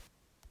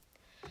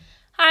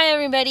Hi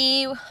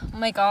everybody. Oh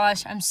my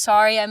gosh, I'm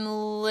sorry. I'm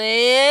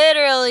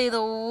literally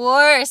the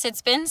worst.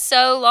 It's been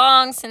so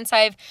long since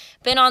I've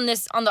been on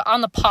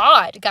the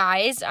pod,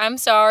 guys. I'm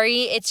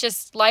sorry. It's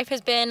just life has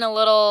been a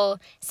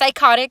little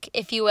psychotic,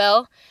 if you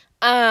will.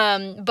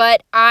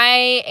 But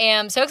I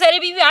am so excited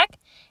to be back.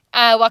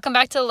 Welcome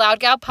back to the Loud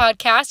Gal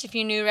podcast. If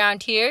you're new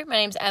around here, my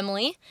name's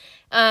Emily.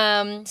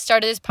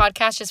 Started this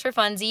podcast just for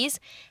funsies.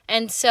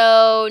 And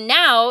so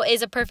now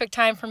is a perfect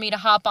time for me to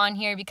hop on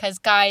here because,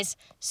 guys,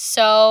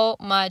 so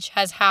much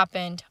has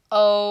happened.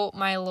 Oh,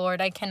 my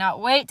Lord. I cannot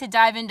wait to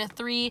dive into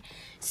 3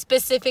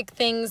 specific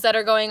things that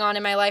are going on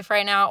in my life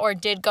right now or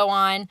did go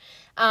on.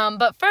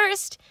 But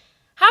first,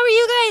 how are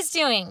you guys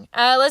doing?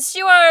 Let's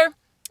do our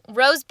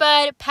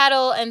rosebud,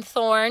 petal, and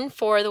thorn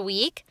for the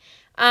week.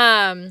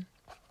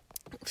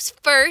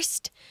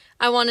 First,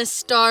 I want to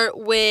start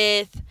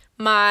with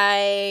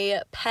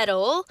my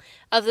petal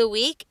of the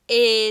week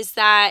is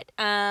that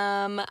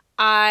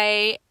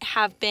I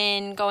have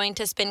been going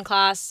to spin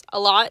class a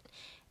lot.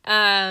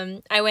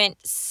 I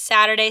went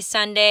Saturday,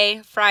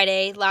 Sunday,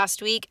 Friday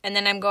last week, and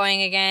then I'm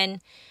going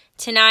again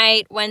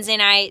tonight, Wednesday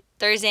night,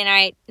 Thursday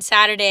night,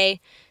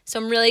 Saturday. So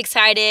I'm really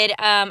excited.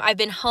 I've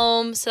been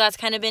home, so that's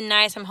kind of been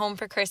nice. I'm home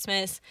for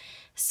Christmas.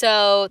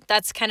 So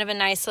that's kind of a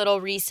nice little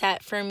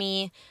reset for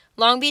me.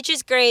 Long Beach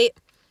is great.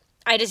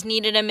 I just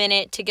needed a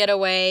minute to get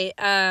away.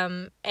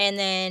 And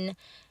then,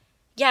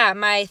 yeah,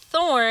 my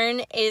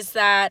thorn is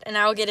that, and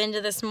I'll get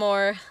into this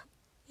more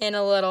in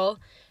a little.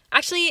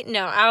 Actually,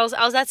 no,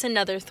 that's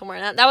another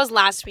thorn. That was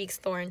last week's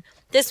thorn.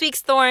 This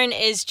week's thorn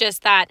is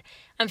just that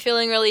I'm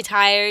feeling really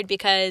tired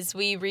because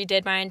we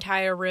redid my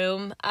entire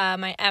room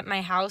at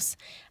my house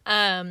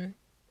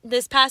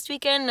this past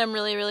weekend. I'm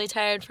really, really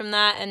tired from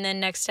that. And then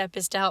next step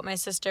is to help my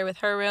sister with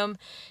her room.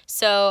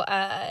 So,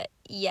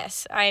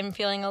 yes, I'm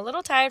feeling a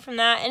little tired from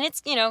that. And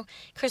it's,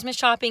 Christmas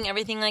shopping,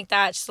 everything like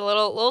that. Just a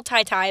little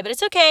tie, but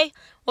it's okay.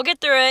 We'll get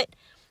through it.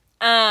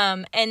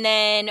 And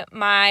then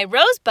my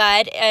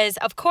rosebud is,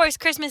 of course,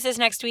 Christmas is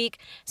next week.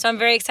 So I'm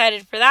very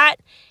excited for that.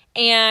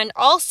 And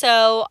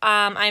also,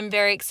 I'm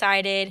very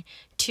excited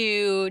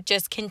to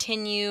just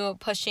continue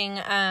pushing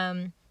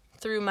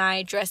through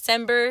my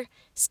Dressember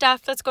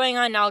stuff that's going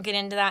on. And I'll get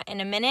into that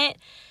in a minute.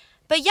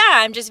 But yeah,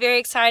 I'm just very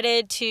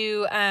excited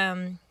to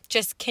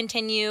just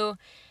continue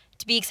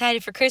to be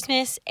excited for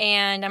Christmas.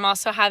 And I'm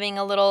also having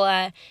a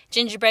little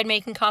gingerbread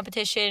making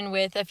competition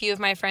with a few of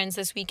my friends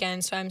this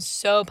weekend. So I'm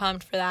so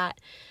pumped for that.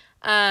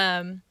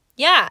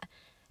 Yeah.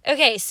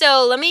 Okay,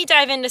 so let me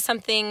dive into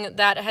something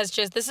that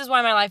this is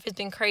why my life has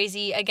been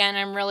crazy. Again,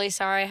 I'm really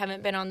sorry I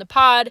haven't been on the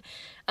pod.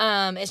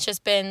 It's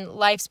just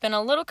life's been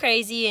a little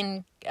crazy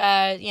and,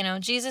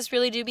 Jesus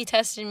really do be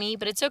testing me,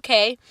 but it's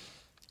okay.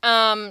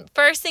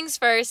 First things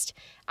first,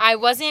 I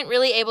wasn't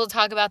really able to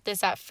talk about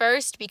this at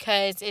first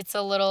because it's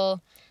a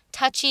little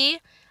touchy.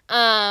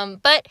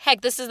 But heck,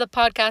 this is the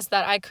podcast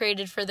that I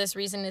created for this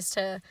reason, is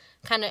to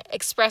kind of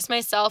express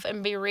myself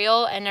and be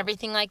real and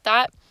everything like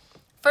that.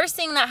 First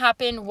thing that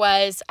happened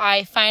was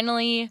I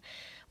finally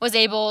was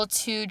able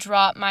to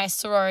drop my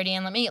sorority,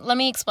 and let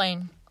me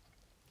explain.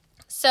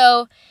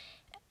 So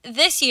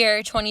this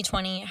year,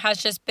 2020,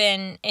 has just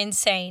been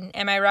insane.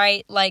 Am I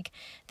right? Like,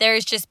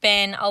 there's just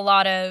been a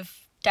lot of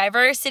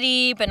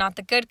diversity, but not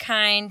the good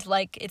kind.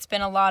 Like, it's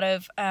been a lot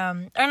of,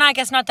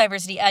 not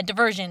diversity,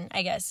 diversion,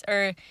 I guess,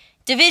 or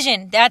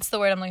division. That's the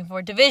word I'm looking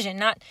for. Division,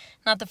 not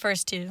the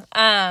first two.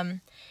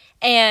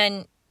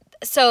 And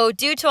so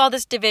due to all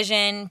this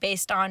division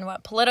based on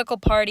what political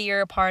party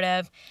you're a part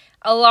of,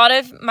 a lot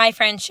of my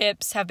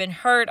friendships have been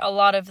hurt. A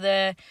lot of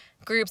the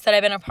groups that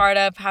I've been a part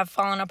of have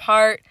fallen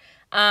apart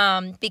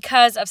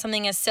because of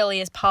something as silly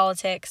as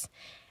politics.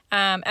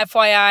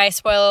 FYI,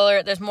 spoiler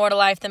alert, there's more to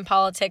life than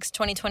politics.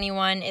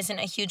 2021 isn't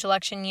a huge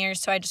election year,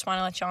 so I just want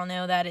to let y'all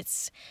know that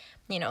it's,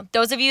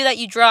 those of you that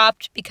you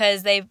dropped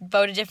because they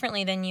voted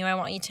differently than you, I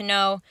want you to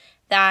know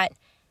that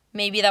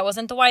maybe that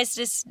wasn't the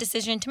wisest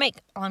decision to make.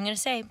 All I'm going to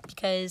say,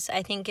 because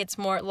I think it's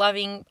more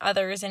loving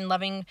others and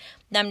loving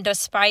them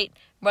despite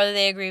whether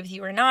they agree with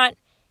you or not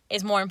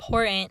is more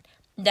important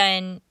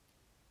than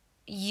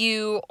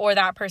you or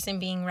that person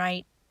being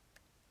right.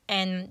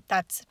 And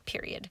that's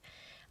period.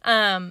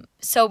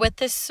 So with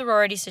this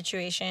sorority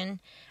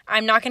situation,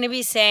 I'm not going to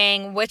be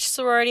saying which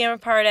sorority I'm a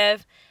part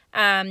of.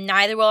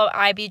 Neither will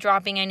I be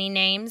dropping any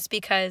names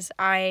because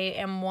I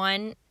am,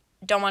 1,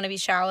 don't want to be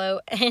shallow,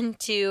 and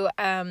 2,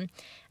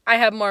 I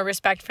have more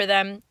respect for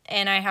them,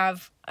 and I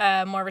have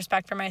more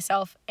respect for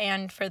myself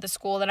and for the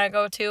school that I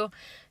go to.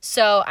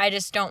 So I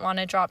just don't want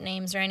to drop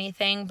names or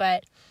anything.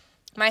 But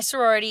my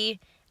sorority,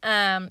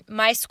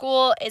 my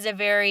school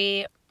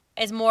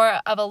is more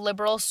of a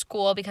liberal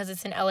school because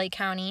it's in LA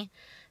County.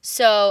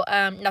 So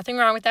nothing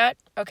wrong with that.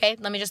 Okay,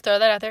 let me just throw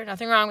that out there.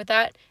 Nothing wrong with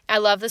that. I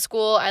love the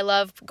school. I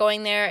love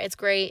going there. It's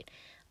great.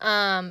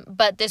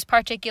 But this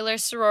particular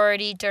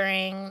sorority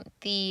during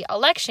the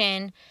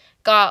election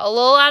got a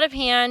little out of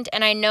hand,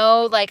 and I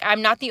know,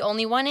 I'm not the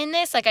only one in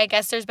this. I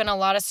guess there's been a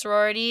lot of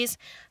sororities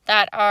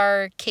that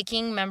are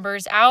kicking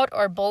members out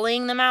or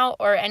bullying them out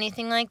or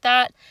anything like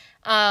that.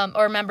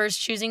 or members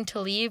choosing to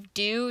leave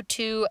due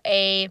to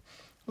a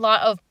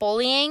lot of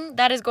bullying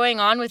that is going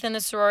on within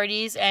the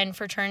sororities and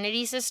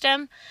fraternity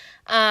system.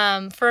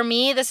 For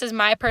me, this is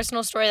my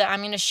personal story that I'm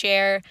going to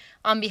share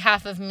on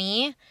behalf of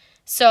me.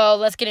 So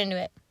let's get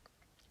into it.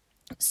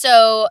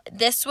 So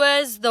this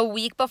was the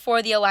week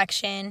before the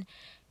election,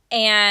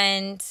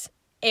 and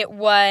it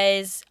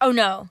was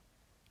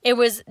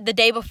the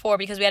day before,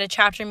 because we had a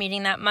chapter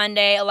meeting that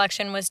Monday.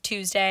 Election was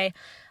Tuesday.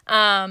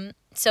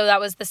 So that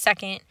was the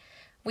second.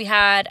 We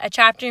had a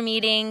chapter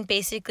meeting,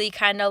 basically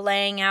kind of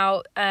laying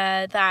out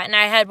that. And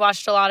I had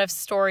watched a lot of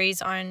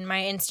stories on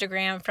my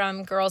Instagram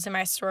from girls in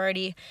my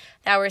sorority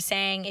that were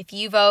saying, if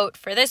you vote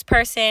for this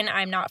person,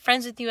 I'm not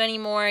friends with you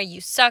anymore. You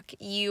suck.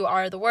 You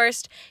are the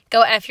worst.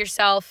 Go F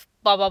yourself.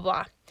 Blah, blah,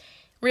 blah.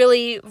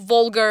 Really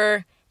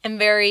vulgar and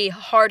very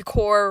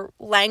hardcore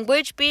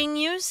language being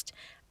used,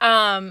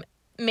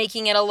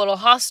 making it a little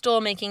hostile,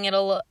 making it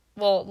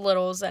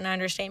little is an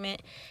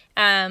understatement.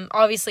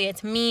 Obviously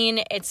it's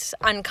mean, it's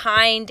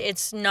unkind,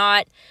 it's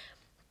not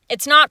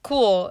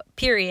cool,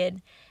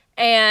 period.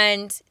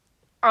 And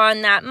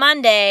on that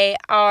Monday,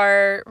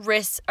 I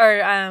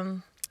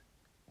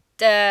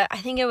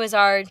think it was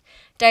our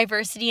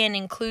diversity and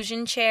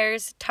inclusion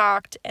chairs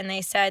talked, and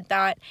they said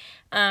that,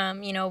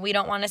 we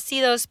don't want to see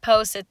those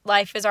posts.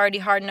 Life is already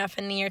hard enough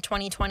in the year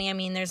 2020. I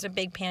mean, there's a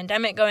big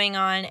pandemic going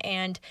on,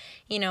 and,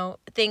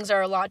 things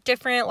are a lot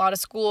different. A lot of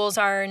schools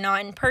are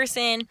not in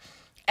person.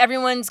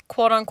 Everyone's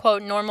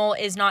quote-unquote normal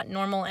is not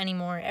normal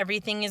anymore.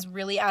 Everything is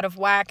really out of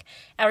whack.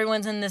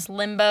 Everyone's in this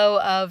limbo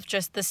of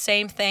just the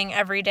same thing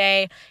every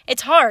day.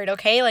 It's hard,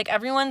 okay? Like,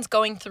 everyone's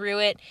going through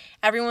it.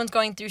 Everyone's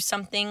going through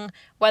something,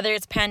 whether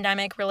it's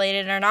pandemic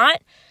related or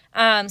not.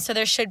 So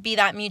there should be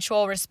that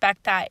mutual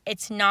respect that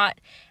it's not,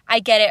 I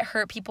get it,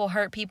 hurt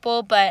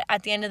people, but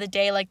at the end of the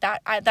day, like,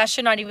 that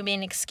should not even be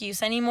an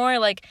excuse anymore.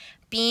 Like,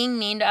 being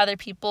mean to other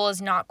people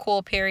is not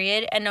cool,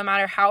 period. And no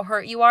matter how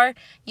hurt you are,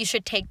 you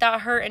should take that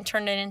hurt and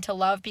turn it into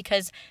love,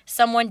 because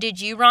someone did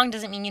you wrong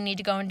doesn't mean you need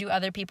to go and do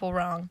other people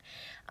wrong.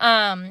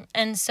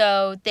 And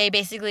so they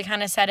basically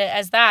kind of said it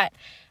as that.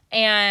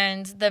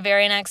 And the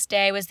very next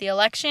day was the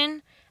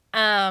election.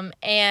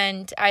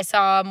 And I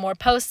saw more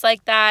posts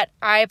like that.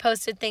 I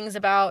posted things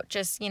about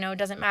just, it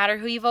doesn't matter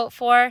who you vote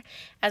for,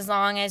 as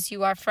long as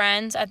you are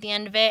friends at the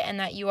end of it, and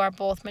that you are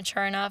both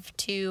mature enough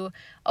to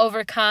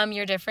overcome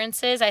your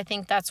differences. I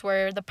think that's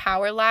where the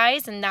power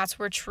lies, and that's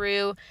where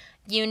true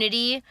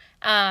unity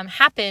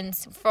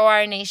happens for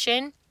our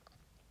nation.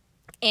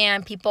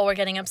 And people were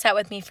getting upset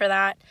with me for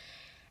that.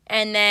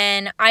 And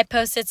then I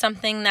posted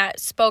something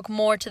that spoke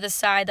more to the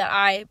side that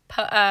I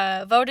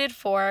voted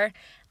for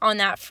on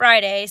that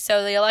Friday.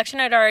 So the election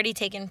had already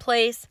taken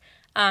place.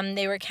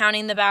 They were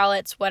counting the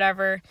ballots,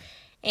 whatever.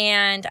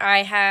 And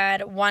I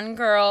had one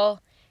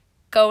girl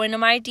go into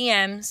my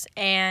DMs,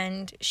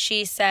 and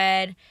she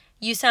said,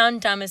 "You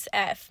sound dumb as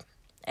F."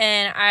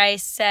 And I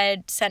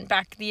sent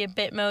back the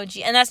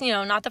Bitmoji. And that's,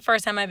 not the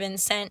first time I've been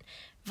sent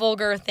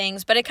vulgar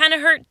things, but it kind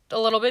of hurt a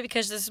little bit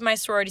because this is my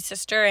sorority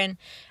sister. And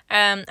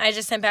I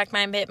just sent back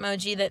my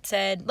Bitmoji that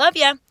said, "Love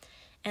ya."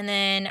 And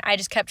then I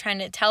just kept trying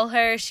to tell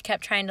her. She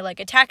kept trying to,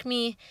 attack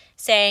me,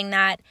 saying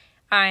that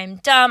I'm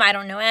dumb, I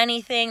don't know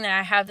anything, that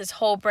I have this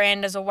whole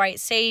brand as a white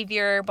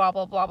savior, blah,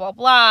 blah, blah, blah,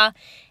 blah.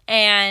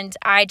 And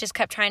I just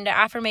kept trying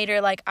to affirmate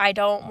her, I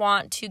don't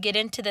want to get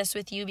into this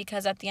with you,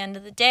 because at the end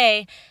of the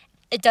day,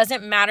 it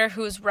doesn't matter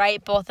who's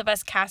right. Both of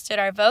us casted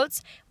our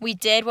votes. We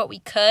did what we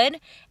could,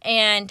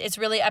 and it's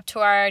really up to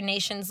our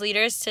nation's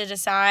leaders to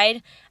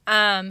decide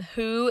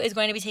who is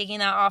going to be taking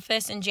that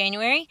office in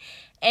January.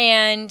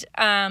 And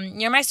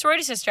you're my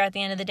sorority sister at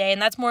the end of the day,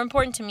 and that's more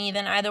important to me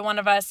than either one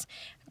of us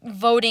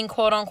voting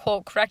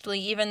quote-unquote correctly,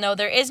 even though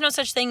there is no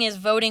such thing as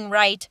voting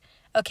right,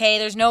 okay?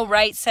 There's no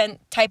right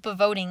type of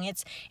voting.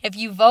 It's if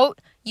you vote,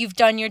 you've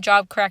done your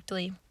job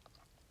correctly,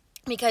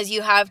 because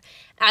you have,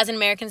 as an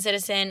American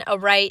citizen, a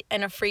right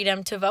and a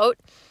freedom to vote.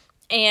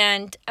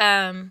 And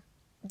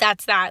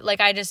that's that.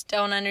 I just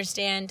don't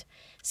understand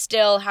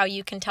still how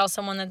you can tell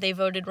someone that they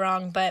voted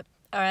wrong, but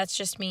that's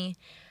just me.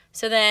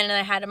 So then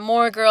I had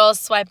more girls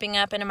swiping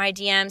up into my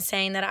DMs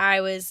saying that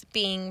I was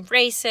being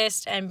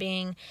racist and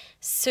being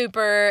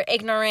super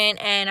ignorant,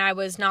 and I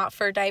was not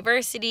for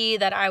diversity,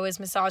 that I was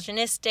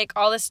misogynistic,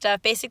 all this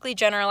stuff, basically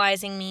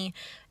generalizing me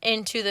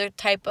into the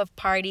type of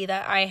party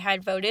that I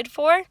had voted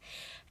for.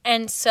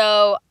 And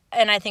so,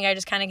 and I think I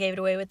just kind of gave it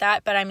away with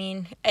that, but I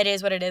mean, it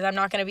is what it is. I'm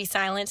not going to be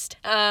silenced.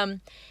 And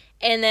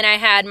then I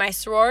had my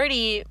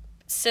sorority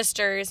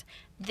sisters,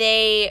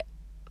 they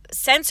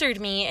censored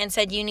me and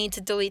said, "You need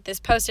to delete this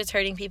post, it's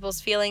hurting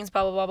people's feelings,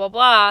 blah, blah, blah, blah,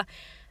 blah."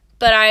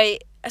 But I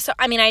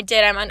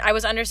did. I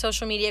was under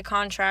social media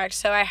contract,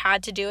 so I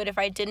had to do it. If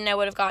I didn't, I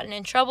would have gotten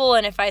in trouble,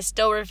 and if I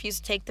still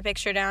refused to take the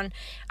picture down,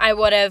 I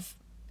would have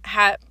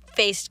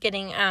faced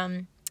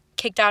getting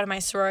kicked out of my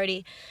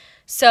sorority.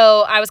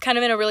 So I was kind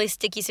of in a really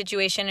sticky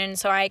situation, and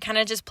so I kind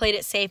of just played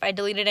it safe. I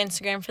deleted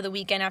Instagram for the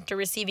weekend after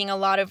receiving a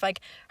lot of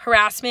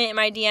harassment in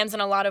my DMs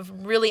and a lot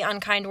of really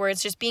unkind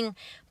words, just being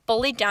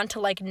bullied down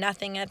to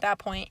nothing at that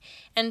point.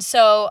 And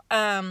so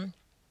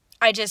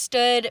I just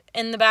stood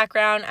in the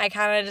background. I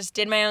kind of just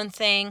did my own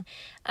thing.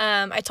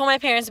 I told my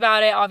parents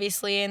about it,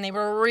 obviously, and they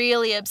were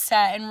really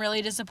upset and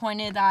really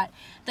disappointed that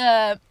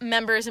the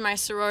members in my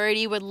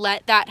sorority would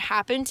let that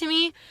happen to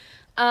me,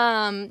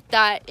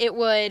 that it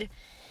would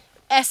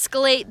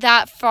escalate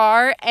that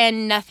far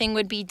and nothing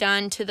would be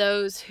done to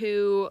those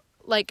who,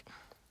 like,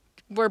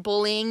 were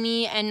bullying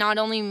me. And not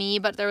only me,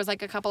 but there was,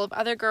 like, a couple of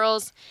other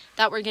girls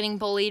that were getting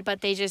bullied,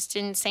 but they just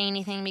didn't say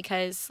anything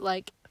because,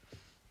 like,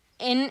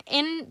 in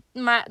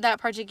that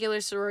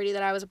particular sorority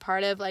that I was a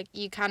part of, like,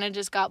 you kind of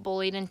just got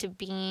bullied into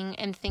being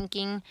and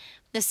thinking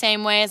the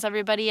same way as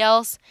everybody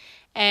else,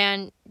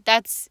 and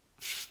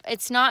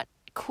it's not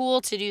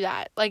cool to do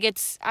that. Like,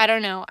 I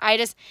don't know,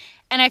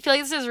 and I feel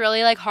like this is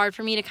really, like, hard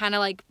for me to kind of,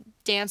 like,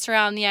 dance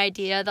around the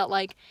idea that,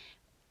 like,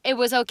 it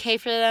was okay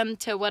for them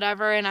to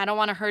whatever, and I don't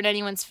want to hurt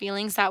anyone's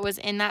feelings that was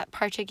in that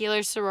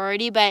particular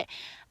sorority, but,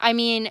 I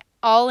mean,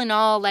 all in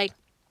all, like,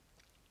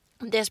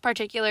 this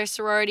particular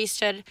sorority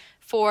stood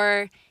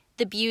for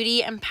the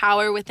beauty and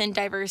power within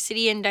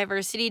diversity, and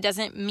diversity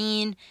doesn't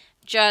mean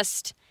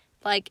just,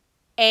 like,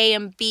 A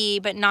and B,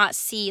 but not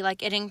C.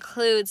 Like, it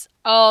includes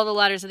all the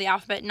letters of the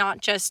alphabet, not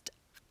just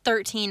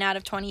 13 out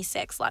of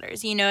 26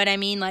 letters. You know what I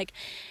mean? Like,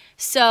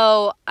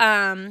 so,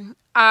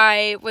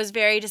 I was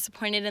very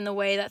disappointed in the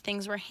way that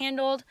things were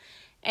handled,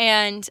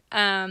 and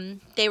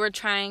they were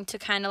trying to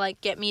kind of,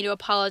 like, get me to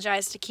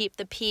apologize to keep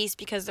the peace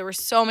because there were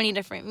so many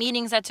different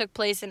meetings that took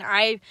place, and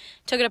I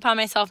took it upon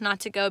myself not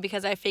to go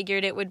because I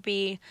figured it would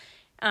be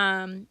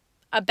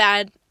a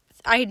bad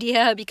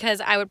idea because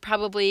I would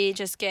probably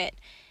just get,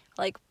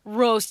 like,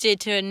 roasted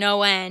to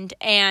no end,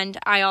 and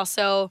I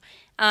also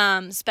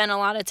spent a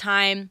lot of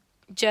time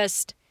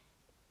just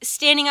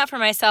standing up for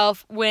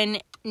myself when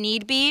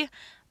need be.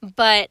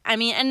 But, I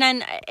mean, and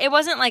then it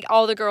wasn't like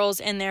all the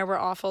girls in there were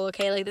awful,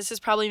 okay? Like, this is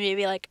probably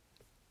maybe, like,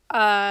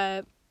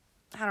 I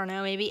don't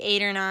know, maybe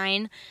 8 or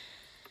 9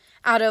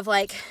 out of,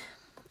 like,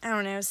 I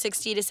don't know,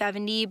 60 to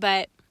 70.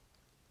 But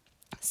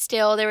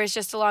still, there was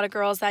just a lot of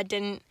girls that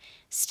didn't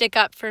stick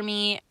up for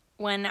me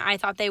when I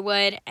thought they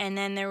would. And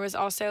then there was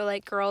also,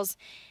 like, girls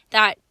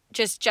that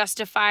just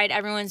justified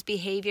everyone's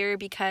behavior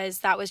because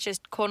that was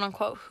just,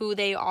 quote-unquote, who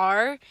they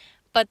are.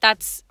 But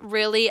that's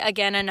really,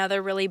 again,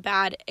 another really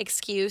bad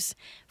excuse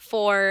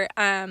for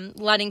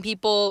letting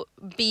people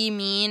be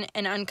mean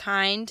and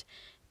unkind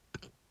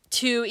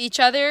to each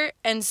other.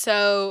 And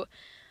so,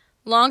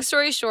 long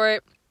story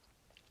short,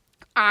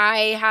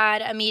 I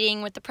had a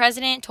meeting with the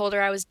president, told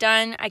her I was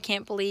done. I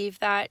can't believe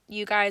that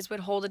you guys would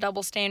hold a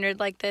double standard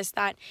like this,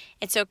 that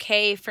it's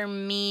okay for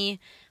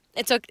me.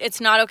 It's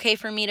not okay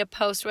for me to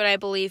post what I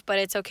believe, but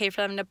it's okay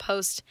for them to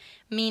post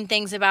mean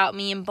things about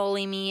me and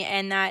bully me,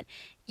 and that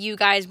you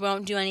guys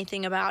won't do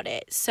anything about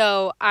it.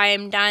 So I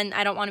am done.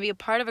 I don't want to be a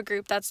part of a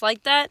group that's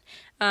like that.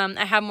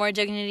 I have more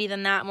dignity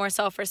than that, more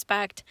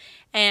self-respect.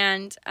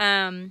 And,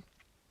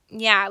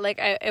 yeah, like,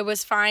 it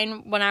was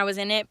fine when I was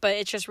in it, but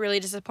it's just really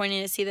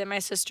disappointing to see that my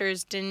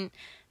sisters didn't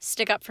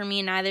stick up for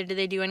me, neither did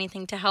they do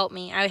anything to help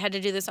me. I had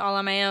to do this all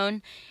on my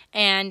own,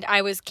 and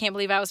can't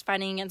believe I was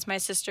fighting against my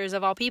sisters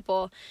of all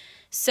people.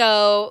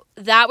 So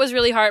that was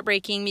really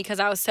heartbreaking because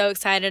I was so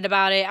excited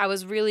about it. I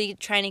was really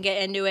trying to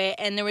get into it,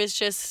 and there was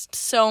just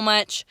so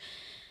much,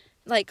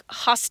 like,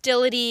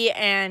 hostility,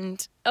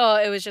 and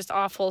it was just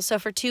awful. So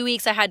for 2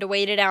 weeks I had to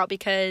wait it out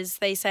because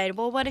they said,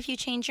 well, what if you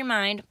change your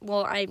mind?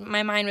 Well,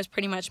 my mind was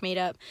pretty much made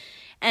up.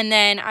 And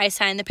then I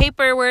signed the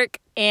paperwork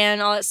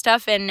and all that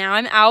stuff, and now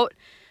I'm out.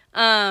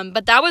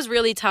 But that was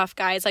really tough,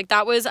 guys. Like,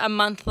 that was a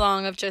month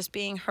long of just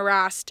being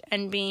harassed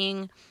and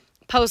being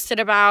posted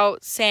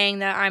about, saying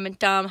that I'm a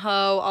dumb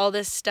hoe, all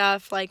this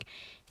stuff, like,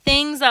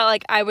 things that,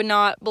 like, I would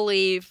not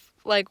believe,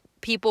 like,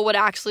 people would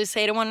actually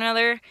say to one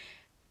another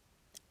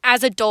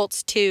as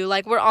adults too.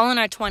 Like, we're all in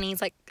our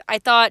 20s. Like, I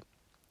thought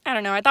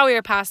we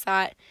were past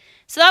that.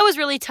 So that was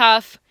really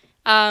tough.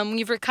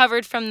 We've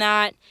recovered from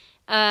that.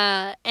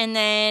 And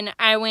then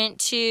I went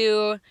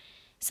to,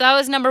 so that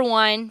was number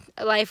 1,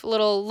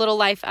 little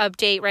life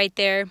update right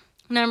there.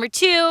 Number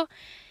 2,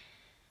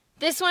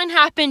 this one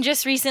happened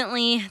just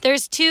recently.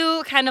 There's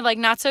 2 kind of, like,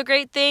 not so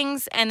great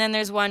things, and then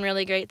there's 1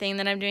 really great thing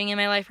that I'm doing in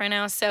my life right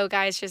now. So,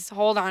 guys, just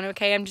hold on,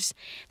 okay?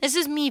 This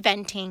is me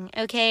venting,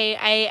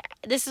 okay?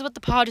 This is what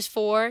the pod is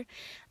for.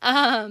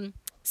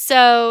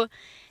 So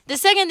the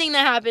second thing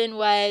that happened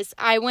was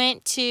I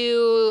went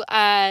to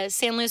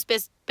San Luis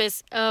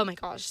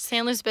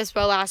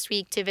Obispo last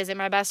week to visit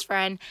my best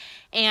friend,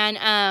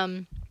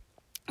 and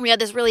we had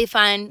this really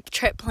fun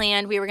trip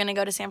planned. We were going to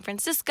go to San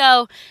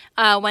Francisco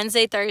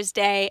Wednesday,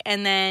 Thursday,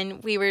 and then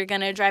we were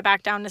going to drive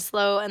back down to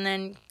SLO and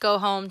then go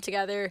home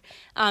together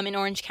in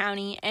Orange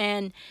County.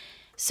 And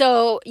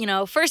so,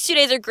 first 2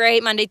 days are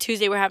great. Monday,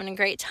 Tuesday, we're having a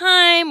great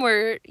time.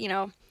 We're,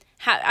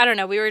 I don't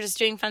know, we were just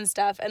doing fun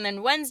stuff. And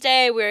then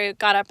Wednesday, we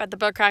got up at the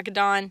butt crack of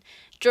dawn,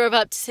 drove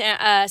up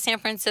to San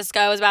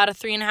Francisco. It was about a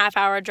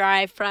 3.5-hour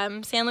drive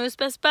from San Luis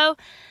Obispo.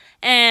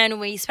 And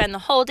we spent the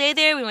whole day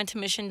there. We went to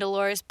Mission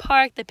Dolores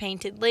Park, the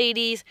Painted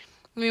Ladies.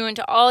 We went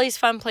to all these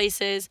fun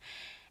places.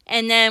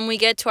 And then we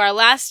get to our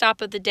last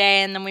stop of the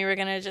day, and then we were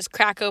going to just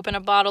crack open a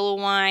bottle of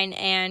wine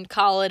and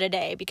call it a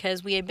day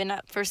because we had been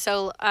up for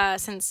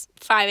since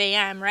 5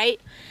 a.m.,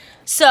 right?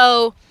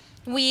 So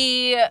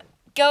we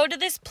go to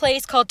this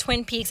place called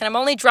Twin Peaks, and I'm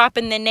only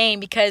dropping the name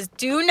because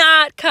do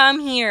not come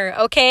here,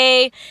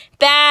 okay?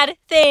 Bad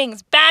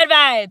things, bad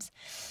vibes.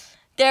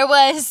 There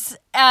was,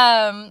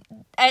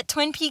 at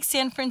Twin Peaks,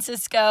 San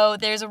Francisco,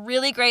 there's a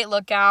really great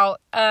lookout,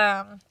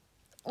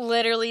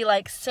 literally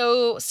like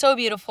so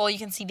beautiful. You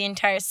can see the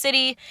entire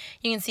city.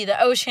 You can see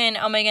the ocean.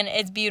 Oh my goodness,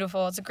 it's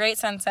beautiful. It's a great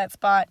sunset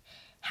spot.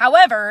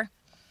 However,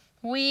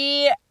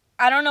 I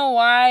don't know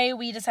why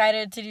we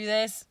decided to do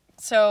this.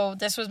 So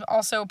this was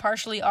also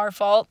partially our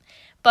fault,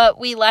 but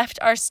we left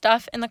our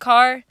stuff in the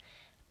car.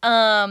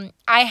 I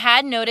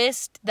had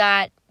noticed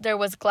that there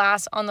was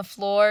glass on the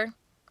floor,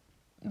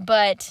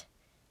 but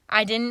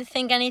I didn't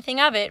think anything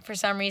of it for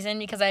some reason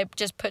because I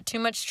just put too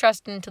much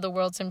trust into the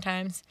world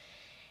sometimes.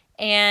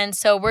 And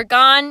so we're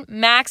gone,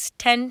 max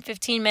 10,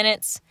 15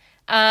 minutes.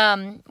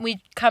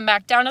 We come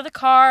back down to the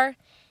car,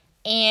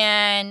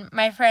 and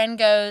my friend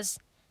goes,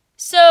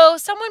 so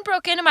someone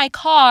broke into my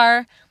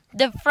car.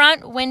 The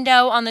front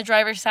window on the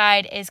driver's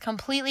side is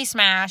completely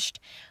smashed.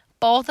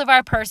 Both of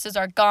our purses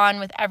are gone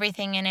with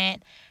everything in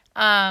it.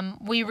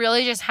 We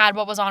really just had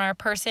what was on our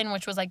person,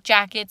 which was like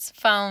jackets,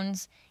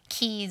 phones,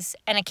 keys,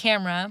 and a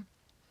camera.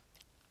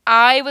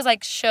 I was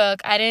like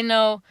shook. I didn't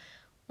know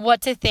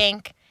what to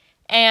think.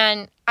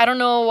 And I don't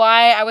know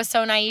why I was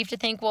so naive to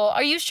think, well,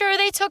 are you sure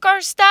they took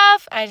our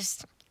stuff? I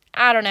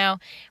don't know.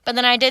 But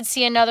then I did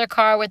see another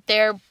car with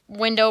their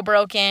window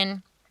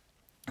broken.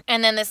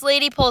 And then this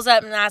lady pulls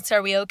up and asks,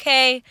 are we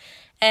okay?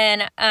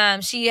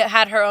 And she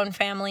had her own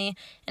family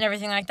and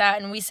everything like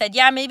that. And we said,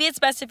 yeah, maybe it's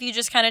best if you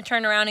just kind of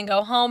turn around and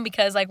go home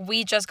because, like,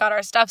 we just got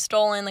our stuff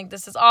stolen. Like,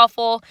 this is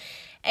awful.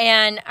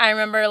 And I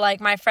remember, like,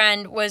 my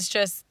friend was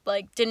just,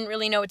 like, didn't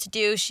really know what to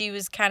do. She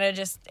was kind of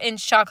just in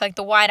shock, like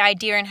the wide-eyed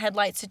deer in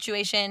headlights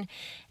situation.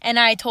 And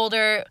I told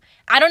her,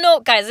 I don't know,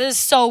 guys, this is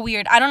so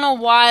weird. I don't know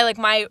why, like,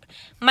 my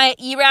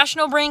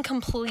irrational brain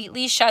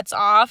completely shuts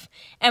off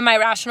and my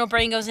rational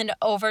brain goes into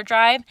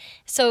overdrive.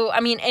 So,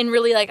 I mean, in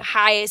really, like,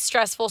 high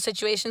stressful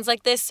situations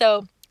like this.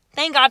 So,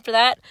 thank God for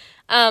that.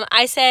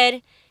 I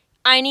said,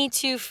 I need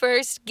to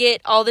first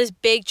get all this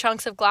big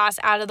chunks of glass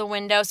out of the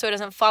window so it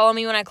doesn't follow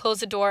me when I close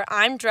the door.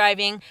 I'm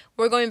driving.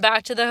 We're going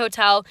back to the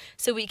hotel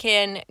so we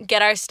can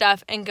get our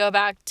stuff and go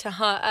back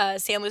to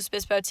San Luis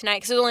Obispo tonight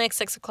because it was only like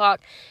 6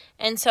 o'clock.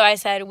 And so I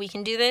said, we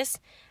can do this.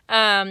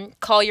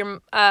 Call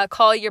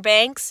your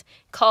banks,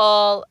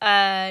 call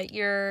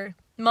your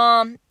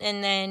mom,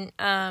 and then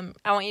I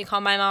want you to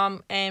call my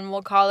mom, and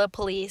we'll call the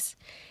police.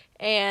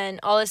 And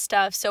all this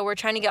stuff. So we're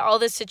trying to get all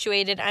this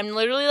situated. I'm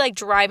literally like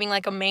driving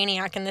like a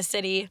maniac in the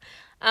city.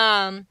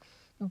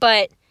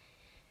 But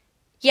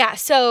yeah,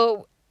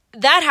 so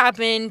that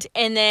happened.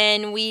 And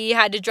then we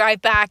had to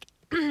drive back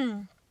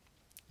in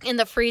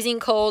the freezing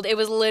cold. It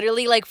was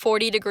literally like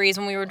 40 degrees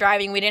when we were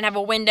driving. We didn't have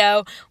a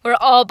window. We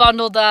were all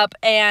bundled up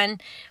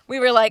and we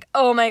were like,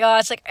 oh my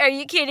gosh, like, are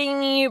you kidding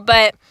me?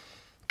 But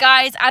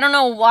guys, I don't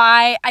know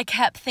why I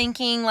kept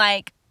thinking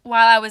like,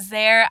 while I was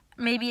there,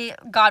 maybe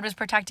God was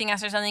protecting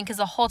us or something because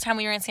the whole time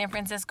we were in San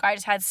Francisco, I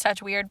just had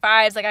such weird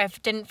vibes. Like, I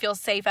didn't feel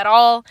safe at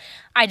all.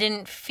 I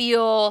didn't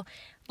feel,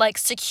 like,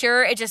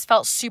 secure. It just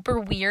felt super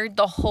weird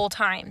the whole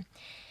time.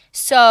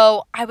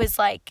 So I was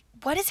like,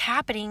 what is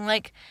happening?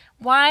 Like,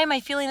 why am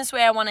I feeling this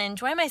way? I want to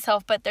enjoy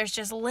myself, but there's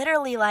just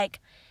literally, like,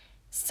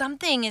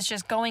 something is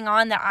just going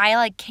on that I,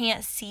 like,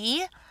 can't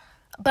see,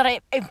 but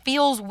it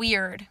feels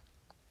weird.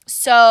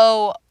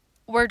 So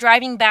we're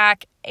driving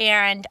back,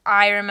 and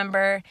I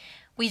remember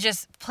we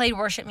just played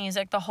worship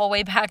music the whole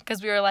way back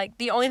because we were like,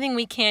 the only thing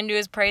we can do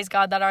is praise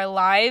God that our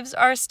lives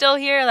are still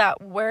here,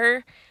 that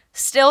we're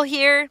still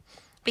here,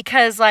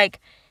 because, like,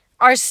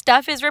 our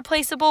stuff is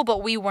replaceable,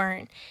 but we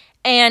weren't.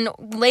 And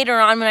later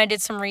on, when I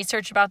did some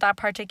research about that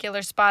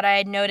particular spot, I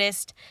had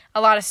noticed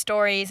a lot of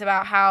stories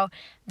about how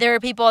there were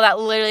people that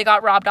literally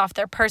got robbed off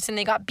their person,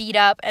 they got beat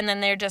up, and then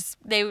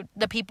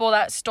the people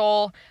that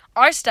stole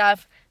our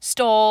stuff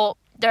stole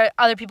the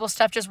other people's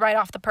stuff just right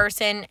off the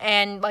person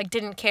and, like,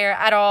 didn't care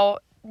at all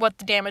what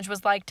the damage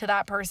was like to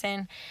that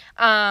person.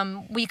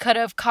 We could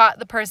have caught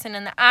the person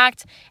in the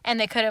act and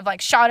they could have, like,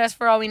 shot us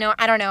for all we know.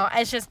 I don't know.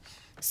 It's just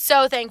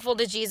so thankful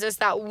to Jesus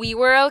that we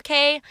were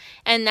okay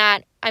and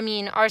that, I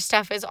mean, our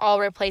stuff is all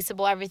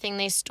replaceable. Everything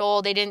they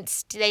stole, they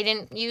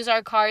didn't use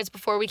our cards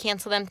before we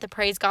canceled them, to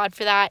praise God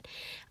for that.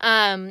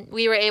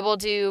 We were able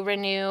to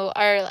renew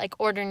or, like,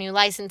 order new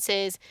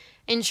licenses,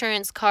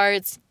 insurance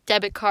cards,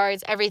 debit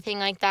cards, everything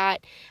like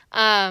that.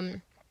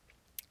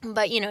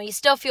 But, you know, you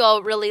still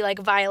feel really, like,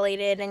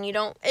 violated, and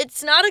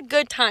it's not a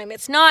good time.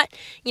 It's not,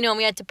 you know,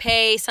 we had to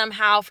pay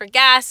somehow for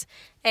gas,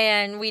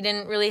 and we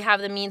didn't really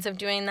have the means of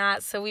doing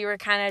that, so we were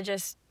kind of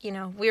just, you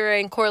know, we were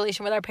in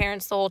correlation with our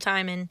parents the whole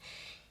time, and,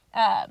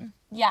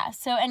 yeah,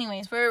 so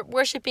anyways, we're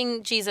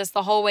worshiping Jesus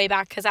the whole way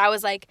back, because I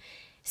was like,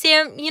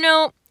 Sam, you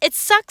know, it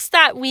sucks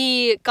that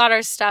we got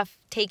our stuff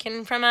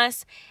taken from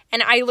us,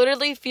 And I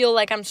literally feel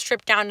like I'm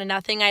stripped down to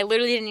nothing. I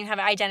literally didn't even have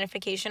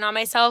identification on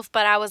myself,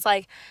 but I was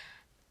like,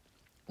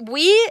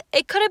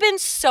 it could have been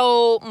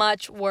so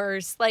much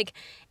worse. Like,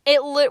 I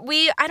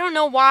don't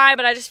know why,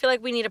 but I just feel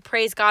like we need to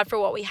praise God for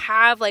what we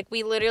have. Like,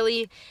 we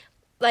literally,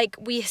 like,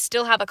 we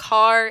still have a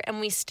car,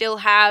 and we still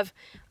have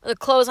the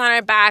clothes on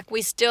our back.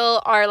 We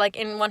still are, like,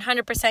 in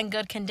 100%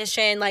 good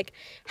condition, like,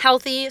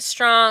 healthy,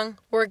 strong,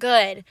 we're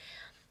good.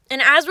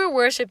 And as we're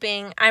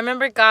worshiping, I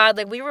remember God,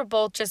 like, we were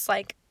both just,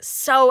 like,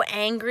 so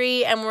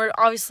angry, and we're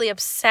obviously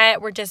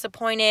upset, we're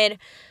disappointed.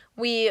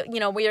 We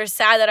were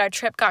sad that our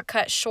trip got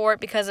cut short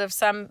because of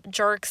some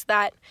jerks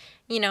that,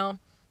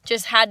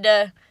 just had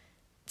to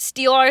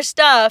steal our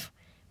stuff.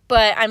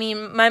 But, I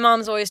mean, my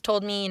mom's always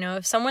told me,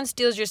 if someone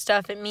steals your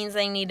stuff, it means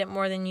they need it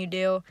more than you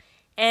do.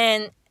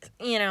 And,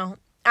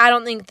 I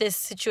don't think this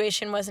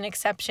situation was an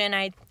exception.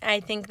 I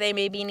think they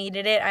maybe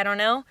needed it. I don't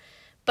know.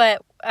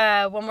 But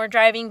when we're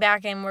driving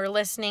back and we're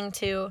listening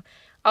to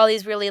all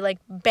these really, like,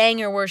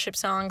 banger worship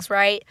songs,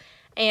 right?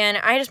 And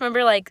I just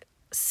remember, like,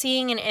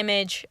 seeing an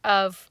image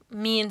of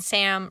me and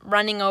Sam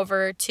running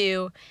over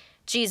to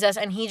Jesus,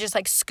 and he just,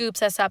 like,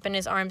 scoops us up in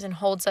his arms and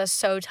holds us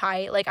so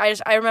tight. Like,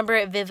 I remember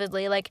it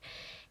vividly. Like,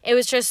 it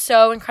was just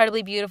so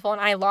incredibly beautiful,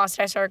 and I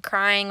started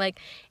crying. Like,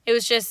 it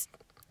was just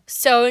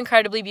so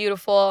incredibly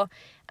beautiful.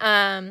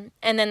 And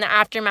then the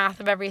aftermath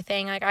of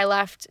everything, like, I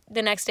left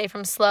the next day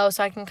from SLO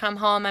so I can come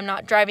home. I'm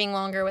not driving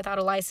longer without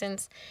a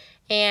license.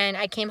 And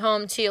I came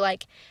home to,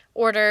 like,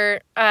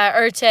 order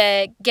or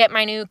to get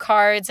my new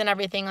cards and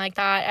everything like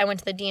that. I went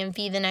to the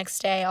DMV the next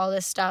day, all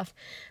this stuff.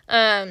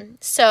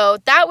 So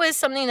that was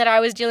something that I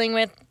was dealing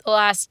with the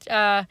last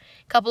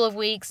couple of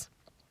weeks.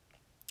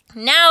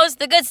 Now is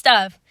the good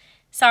stuff.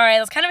 Sorry, that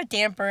was kind of a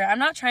damper. I'm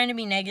not trying to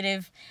be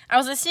negative. I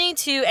was listening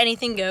to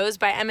Anything Goes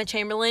by Emma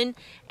Chamberlain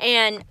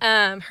and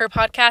her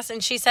podcast,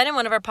 and she said in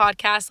one of her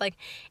podcasts, like,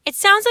 it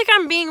sounds like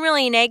I'm being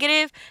really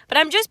negative, but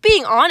I'm just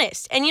being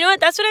honest. And you know what?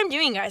 That's what I'm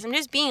doing, guys. I'm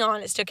just being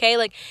honest, okay?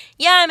 Like,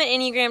 yeah, I'm an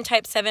Enneagram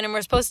Type 7, and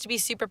we're supposed to be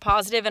super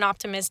positive and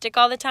optimistic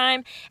all the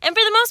time. And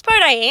for the most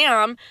part, I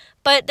am.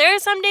 But there are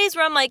some days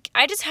where I'm like,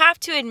 I just have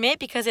to admit,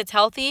 because it's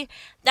healthy,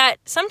 that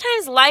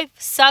sometimes life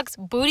sucks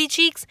booty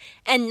cheeks,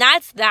 and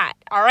that's that,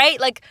 all right?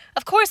 Like,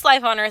 of course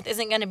life on earth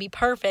isn't going to be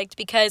perfect,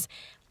 because,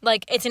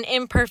 like, it's an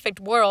imperfect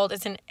world.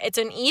 It's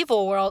an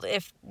evil world,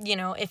 if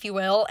you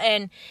will.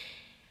 And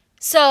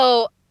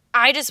so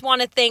I just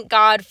want to thank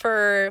God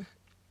for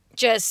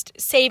just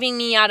saving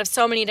me out of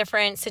so many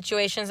different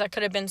situations that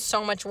could have been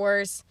so much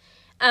worse.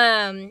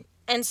 And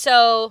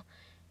so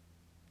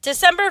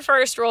December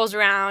 1st rolls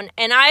around,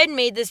 and I had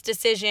made this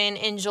decision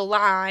in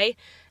July,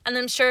 and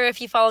I'm sure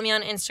if you follow me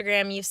on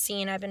Instagram, you've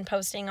seen I've been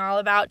posting all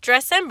about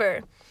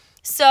Dressember.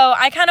 So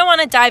I kind of want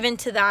to dive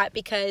into that,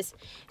 because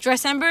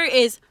Dressember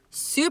is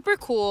super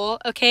cool,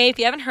 okay? If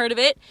you haven't heard of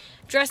it,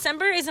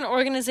 Dressember is an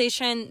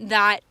organization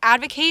that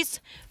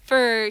advocates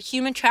for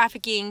human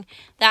trafficking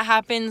that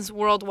happens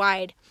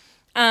worldwide.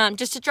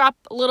 Just to drop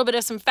a little bit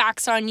of some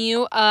facts on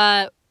you,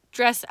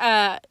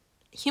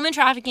 human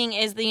trafficking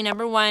is the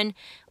number one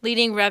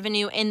leading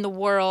revenue in the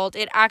world.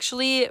 It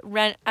actually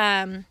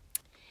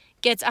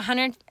gets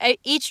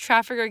each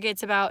trafficker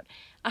gets about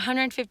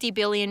 $150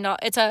 billion.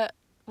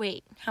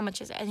 How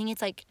much is it? I think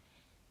it's like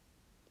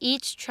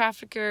each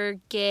trafficker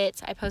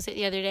gets, I posted it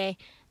the other day.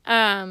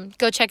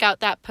 Go check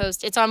out that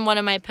post. It's on one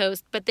of my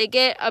posts, but they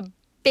get a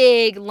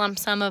big lump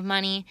sum of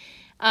money.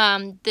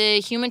 The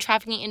human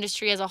trafficking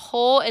industry as a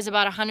whole is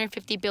about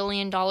 $150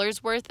 billion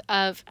worth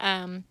of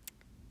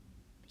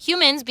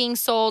humans being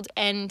sold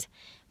and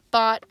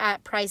bought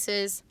at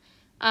prices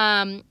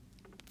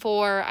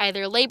for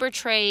either labor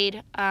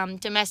trade,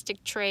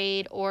 domestic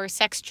trade, or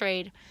sex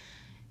trade.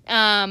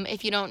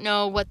 If you don't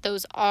know what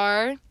those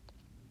are,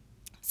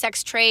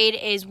 sex trade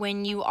is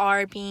when you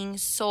are being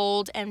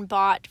sold and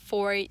bought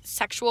for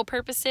sexual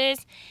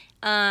purposes.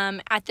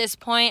 At this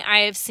point, I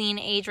have seen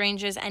age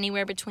ranges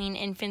anywhere between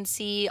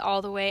infancy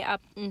all the way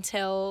up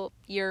until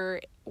you're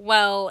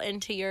well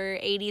into your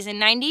 80s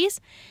and 90s.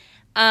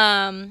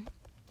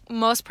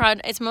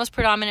 It's most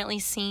predominantly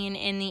seen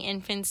in the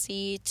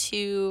infancy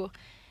to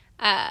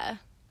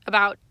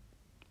about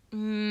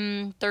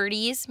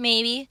 30s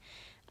maybe.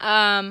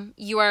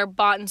 You are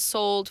bought and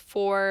sold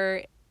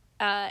for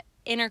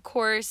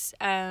intercourse,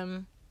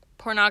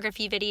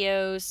 pornography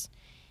videos,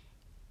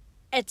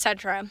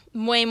 etc.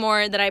 Way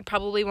more that I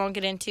probably won't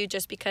get into,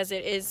 just because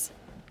it is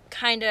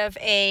kind of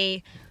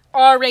a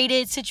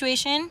R-rated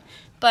situation.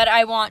 But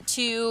I want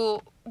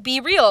to be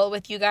real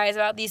with you guys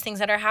about these things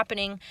that are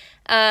happening.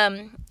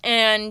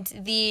 And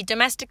the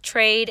domestic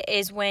trade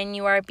is when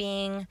you are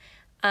being,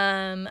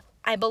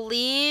 I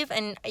believe,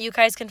 and you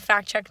guys can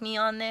fact check me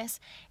on this,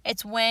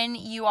 it's when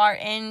you are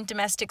in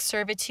domestic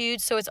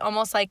servitude. So it's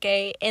almost like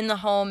a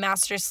in-the-home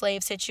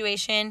master-slave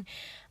situation.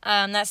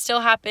 That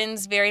still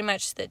happens very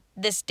much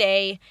this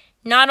day,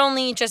 not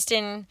only just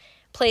in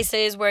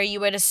places where you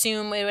would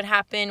assume it would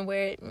happen,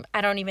 where,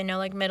 I don't even know,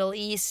 like Middle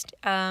East,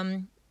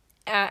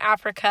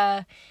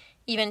 Africa,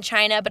 even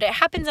China, but it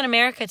happens in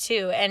America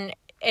too. And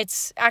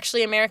it's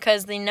actually America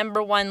is the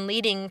number one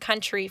leading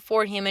country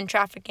for human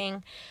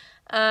trafficking.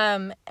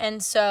 And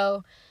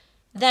so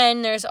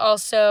then there's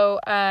also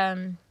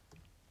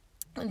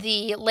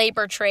the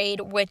labor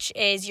trade, which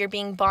is you're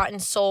being bought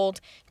and sold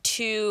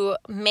to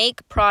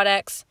make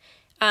products,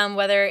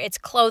 whether it's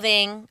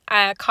clothing,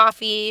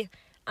 coffee,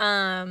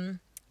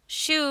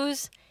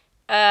 shoes,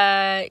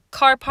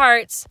 car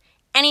parts,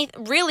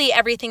 really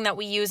everything that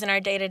we use in our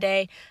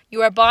day-to-day.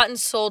 You are bought and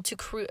sold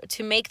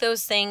to make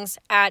those things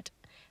at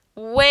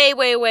way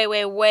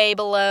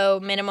below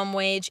minimum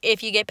wage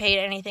if you get paid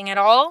anything at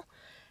all.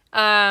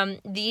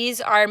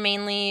 These are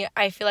mainly,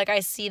 I feel like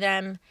I see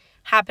them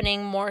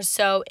happening more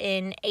so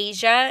in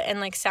Asia and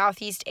like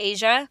Southeast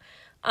Asia.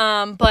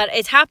 But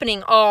it's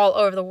happening all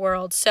over the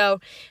world.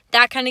 So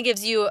that kind of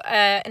gives you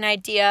an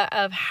idea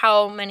of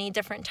how many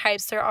different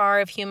types there are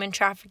of human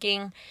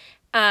trafficking.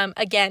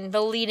 Again,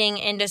 the leading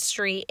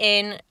industry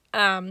in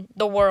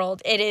the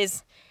world. It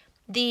is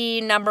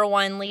the number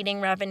one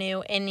leading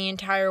revenue in the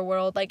entire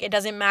world. Like, it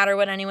doesn't matter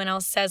what anyone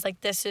else says. Like,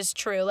 this is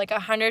true. Like,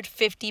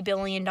 $150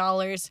 billion.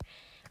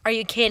 Are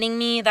you kidding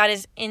me? That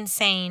is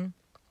insane.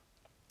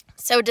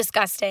 So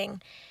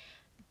disgusting.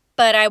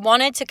 But I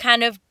wanted to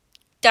kind of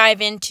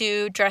dive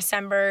into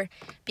Dressember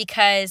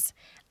because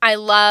I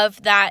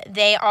love that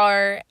they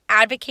are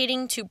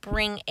advocating to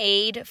bring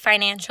aid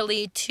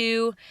financially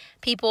to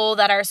people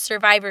that are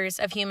survivors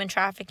of human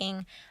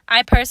trafficking.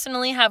 I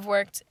personally have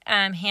worked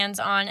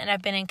hands-on, and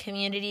I've been in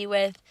community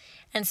with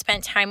and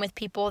spent time with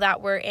people that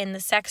were in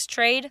the sex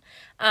trade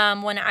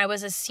when I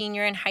was a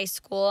senior in high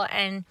school,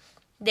 and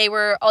they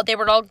were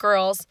all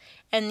girls,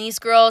 and these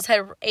girls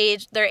their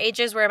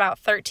ages were about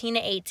 13 to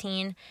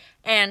 18,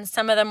 and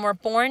some of them were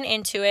born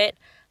into it.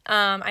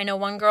 I know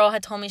one girl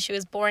had told me she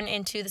was born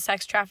into the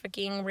sex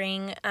trafficking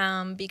ring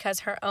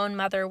because her own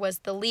mother was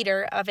the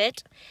leader of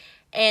it.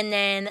 And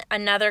then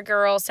another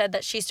girl said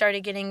that she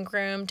started getting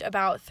groomed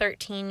about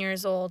 13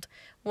 years old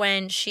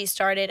when she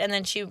started. And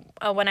then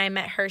when I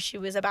met her, she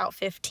was about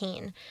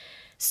 15.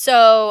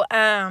 So,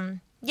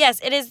 yes,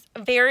 it is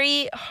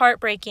very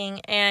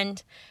heartbreaking.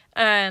 And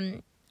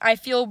I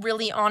feel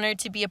really honored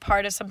to be a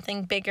part of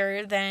something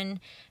bigger than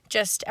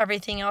just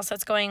everything else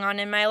that's going on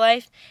in my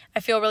life. I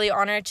feel really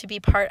honored to be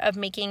part of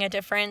making a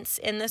difference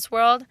in this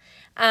world.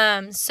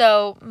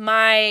 So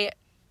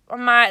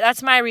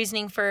that's my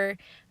reasoning for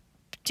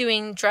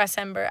doing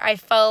Dressember. I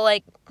felt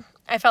like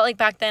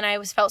back then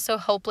I felt so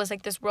hopeless.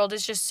 Like, this world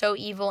is just so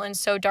evil and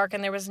so dark,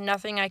 and there was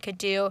nothing I could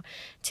do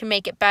to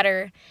make it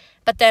better.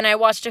 But then I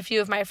watched a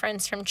few of my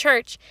friends from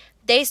church.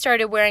 They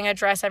started wearing a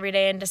dress every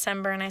day in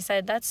December, and I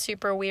said, that's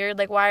super weird.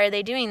 Like, why are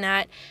they doing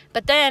that?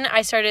 But then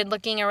I started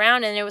looking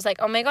around, and it was like,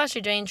 oh my gosh,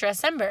 you're doing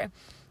Dressember.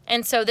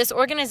 And so this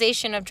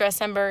organization of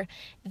Dressember,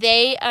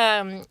 they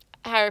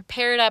are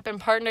paired up and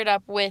partnered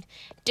up with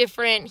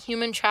different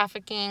human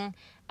trafficking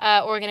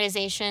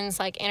organizations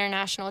like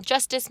International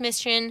Justice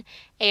Mission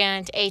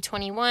and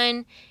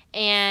A21,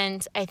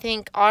 and I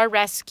think Our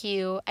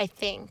Rescue,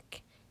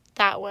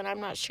 that one, I'm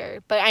not sure.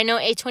 But I know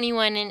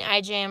A21 and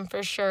IJM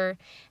for sure.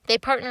 They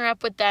partner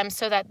up with them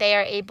so that they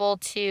are able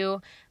to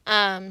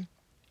have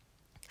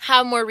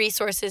more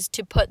resources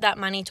to put that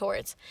money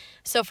towards.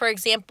 So, for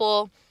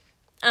example,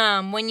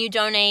 when you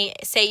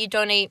donate, say you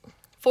donate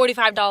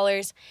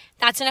 $45,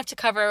 that's enough to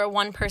cover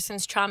one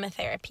person's trauma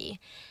therapy.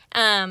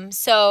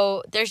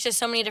 So there's just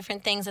so many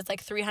different things. It's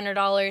like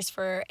 $300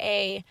 for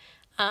a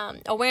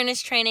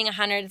awareness training,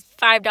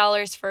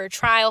 $105 for a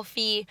trial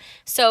fee.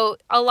 So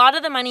a lot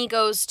of the money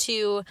goes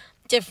to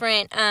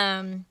different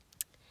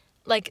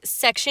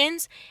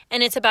sections,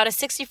 and it's about a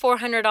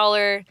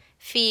 $6,400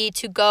 fee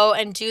to go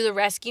and do the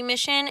rescue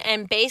mission.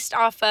 And based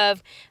off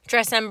of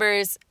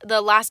Dressember's,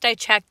 the last I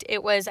checked,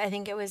 I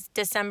think it was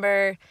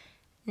December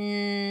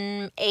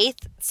 7th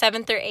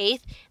or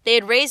 8th, they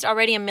had raised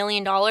already $1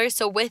 million.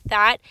 So with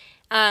that,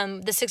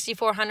 the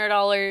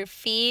 $6,400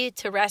 fee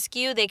to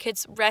rescue, they could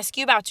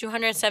rescue about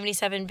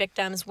 277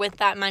 victims with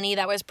that money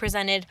that was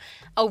presented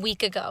a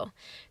week ago.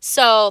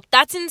 So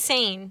that's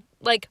insane.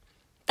 Like,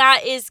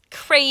 that is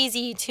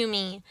crazy to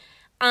me.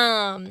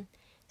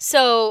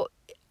 So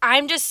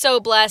I'm just so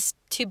blessed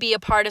to be a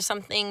part of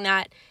something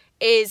that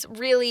is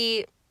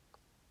really,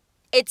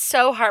 it's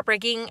so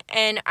heartbreaking,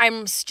 and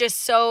I'm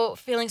just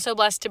feeling so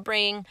blessed to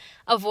bring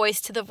a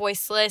voice to the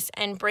voiceless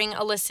and bring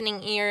a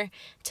listening ear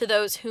to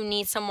those who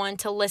need someone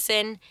to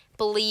listen,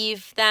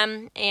 believe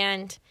them,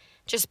 and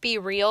just be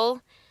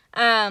real.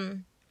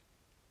 But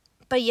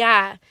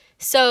yeah,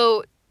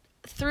 so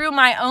through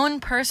my own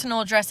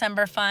personal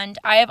Dressember fund,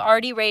 I have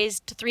already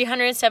raised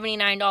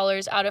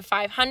 $379 out of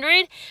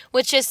 $500,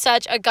 which is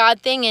such a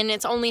God thing, and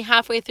it's only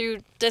halfway through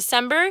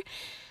December.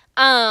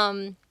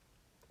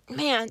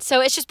 Man,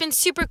 so it's just been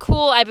super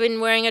cool. I've been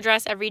wearing a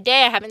dress every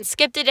day. I haven't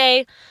skipped a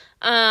day.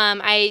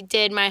 I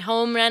did my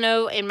home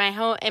reno in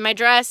my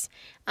dress.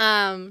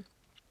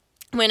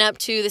 Went up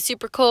to the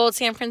super cold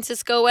San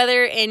Francisco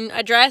weather in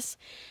a dress.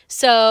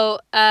 So,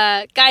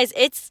 guys,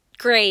 it's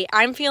great.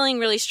 I'm feeling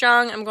really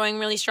strong. I'm going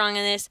really strong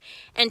in this.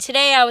 And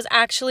today I was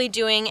actually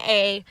doing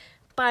a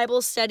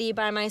Bible study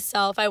by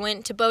myself. I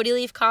went to Bodhi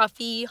Leaf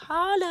Coffee.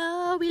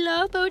 Holla, we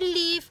love Bodhi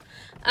Leaf.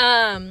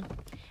 And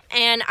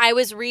I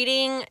was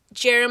reading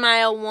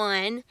Jeremiah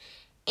 1.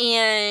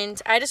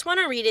 And I just want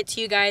to read it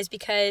to you guys,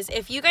 because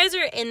if you guys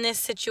are in this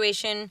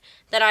situation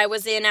that I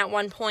was in at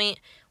one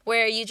point,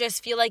 where you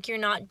just feel like you're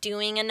not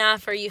doing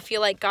enough, or you feel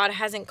like God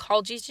hasn't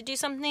called you to do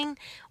something,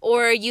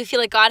 or you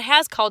feel like God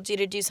has called you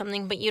to do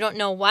something, but you don't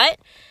know what,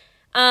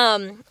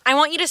 I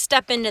want you to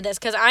step into this,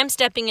 because I'm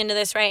stepping into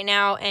this right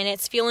now, and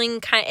it's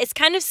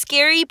kind of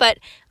scary, but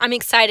I'm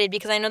excited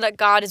because I know that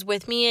God is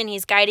with me and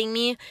He's guiding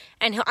me,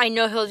 and I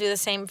know He'll do the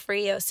same for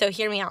you. So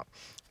hear me out.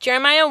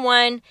 Jeremiah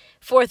 1,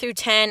 4 through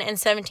 10 and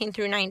 17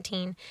 through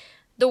 19.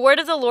 The word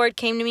of the Lord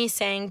came to me,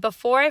 saying,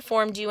 Before I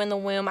formed you in the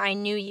womb, I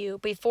knew you.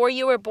 Before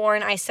you were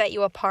born, I set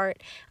you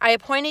apart. I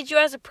appointed you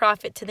as a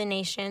prophet to the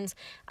nations.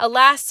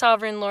 Alas,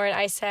 sovereign Lord,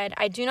 I said,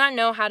 I do not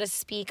know how to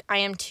speak. I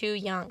am too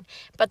young.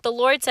 But the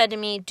Lord said to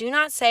me, Do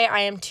not say I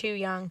am too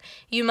young.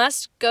 You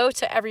must go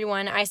to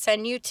everyone I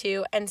send you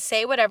to and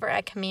say whatever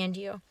I command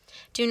you.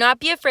 Do not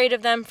be afraid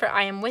of them, for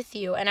I am with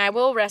you, and I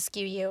will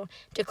rescue you,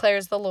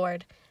 declares the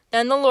Lord.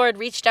 Then the Lord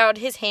reached out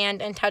His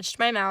hand and touched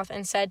my mouth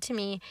and said to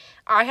me,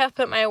 I have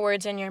put my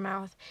words in your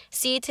mouth.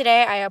 See,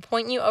 today I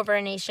appoint you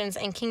over nations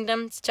and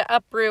kingdoms, to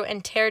uproot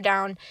and tear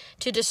down,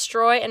 to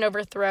destroy and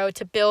overthrow,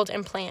 to build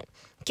and plant.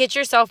 Get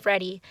yourself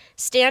ready.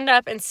 Stand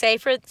up and say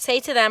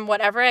to them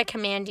whatever I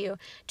command you.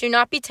 Do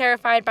not be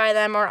terrified by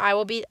them, or I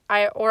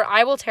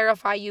will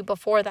terrify you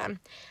before them.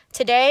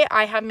 Today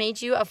I have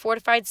made you a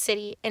fortified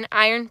city, an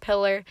iron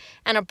pillar,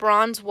 and a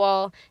bronze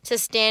wall, to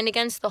stand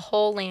against the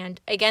whole land,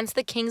 against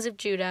the kings of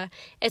Judah,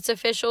 its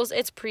officials,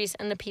 its priests,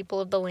 and the people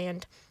of the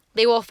land.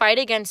 They will fight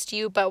against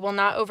you, but will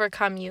not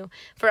overcome you,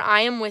 for I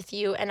am with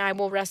you, and I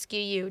will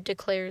rescue you,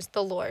 declares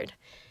the Lord.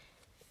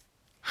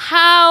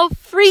 How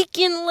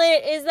freaking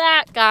lit is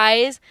that,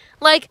 guys?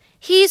 Like,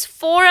 He's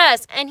for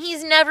us, and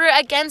He's never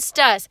against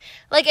us.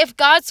 Like, if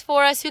God's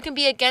for us, who can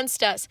be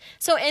against us?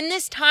 So in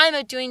this time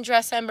of doing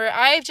Dressember,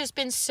 I've just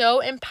been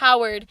so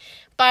empowered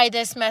by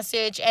this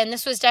message, and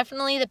this was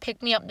definitely the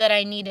pick-me-up that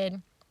I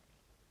needed.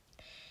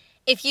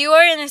 If you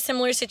are in a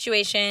similar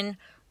situation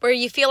where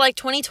you feel like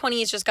 2020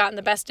 has just gotten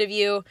the best of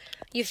you,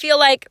 you feel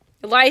like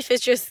life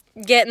is just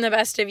getting the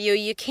best of you,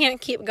 you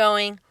can't keep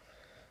going,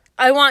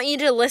 I want you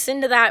to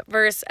listen to that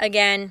verse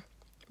again.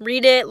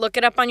 Read it, look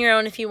it up on your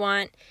own if you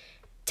want.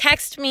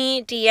 Text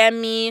me, DM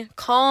me,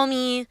 call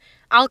me.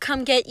 I'll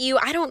come get you.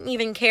 I don't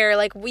even care.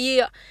 Like, we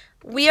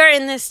are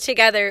in this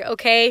together,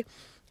 okay?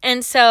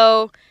 And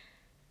so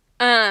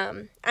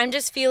I'm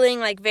just feeling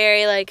like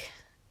very like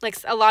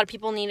a lot of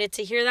people needed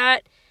to hear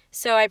that.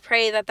 So I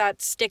pray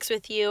that sticks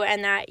with you,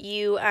 and that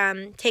you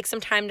take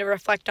some time to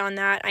reflect on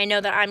that. I know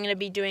that I'm going to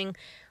be doing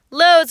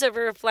loads of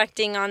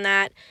reflecting on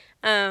that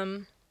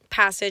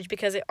passage,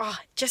 because it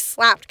just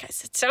slapped,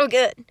 guys. It's so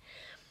good.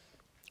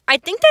 I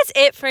think that's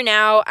it for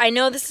now. I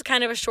know this is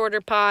kind of a shorter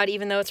pod,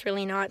 even though it's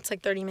really not. It's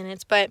like 30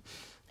 minutes, but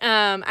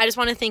I just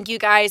want to thank you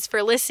guys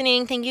for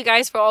listening. Thank you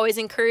guys for always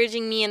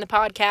encouraging me in the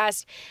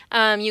podcast.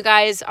 You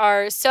guys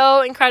are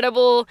so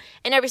incredible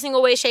in every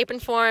single way, shape,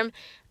 and form.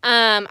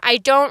 I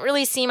don't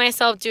really see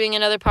myself doing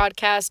another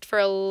podcast for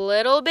a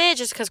little bit,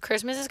 just because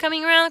Christmas is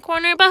coming around the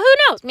corner, but who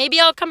knows? Maybe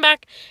I'll come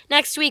back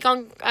next week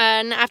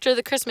after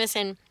the Christmas,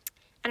 and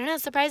I don't know,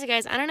 surprise you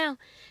guys. I don't know.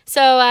 So,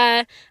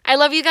 I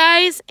love you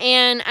guys,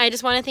 and I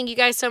just want to thank you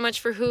guys so much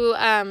for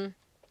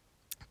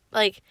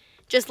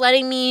just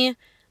letting me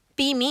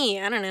be me.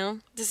 I don't know.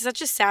 This is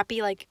such a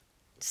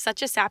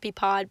sappy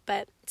pod,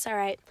 but it's all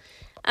right.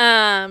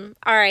 All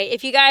right.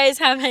 If you guys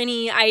have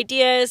any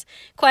ideas,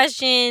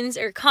 questions,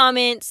 or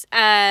comments,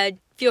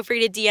 feel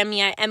free to DM me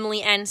at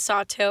Emily N.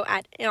 Sato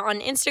on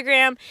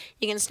Instagram.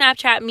 You can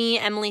Snapchat me,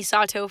 Emily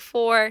Sato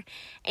 4,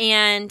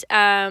 and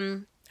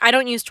I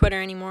don't use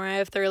Twitter anymore. I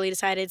have thoroughly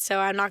decided, so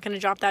I'm not going to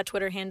drop that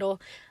Twitter handle.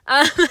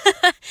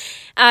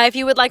 If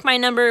you would like my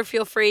number,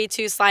 feel free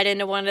to slide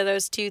into one of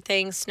those two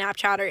things,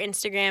 Snapchat or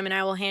Instagram, and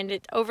I will hand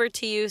it over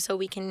to you so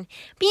we can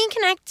be in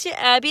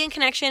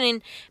connection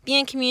and be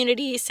in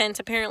community, since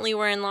apparently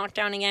we're in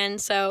lockdown again.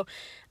 So,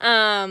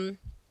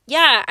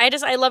 yeah,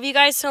 I love you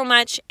guys so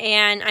much,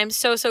 and I'm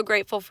so, so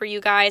grateful for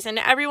you guys, and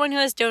everyone who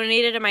has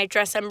donated to my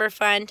Dressember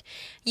fund.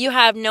 You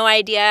have no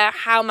idea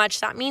how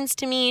much that means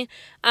to me.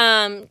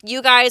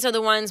 You guys are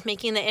the ones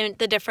making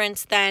the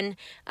difference then,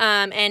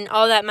 and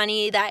all that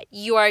money that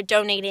you are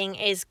donating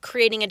is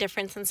creating a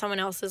difference in someone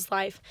else's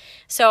life.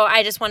 So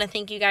I just want to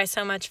thank you guys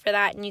so much for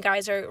that, and you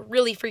guys are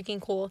really freaking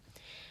cool.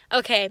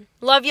 Okay,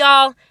 love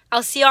y'all.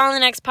 I'll see y'all on the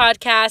next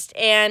podcast,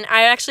 and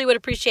I actually would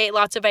appreciate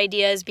lots of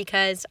ideas,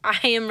 because I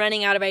am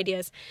running out of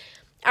ideas.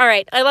 All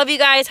right, I love you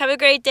guys. Have a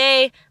great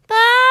day.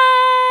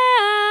 Bye.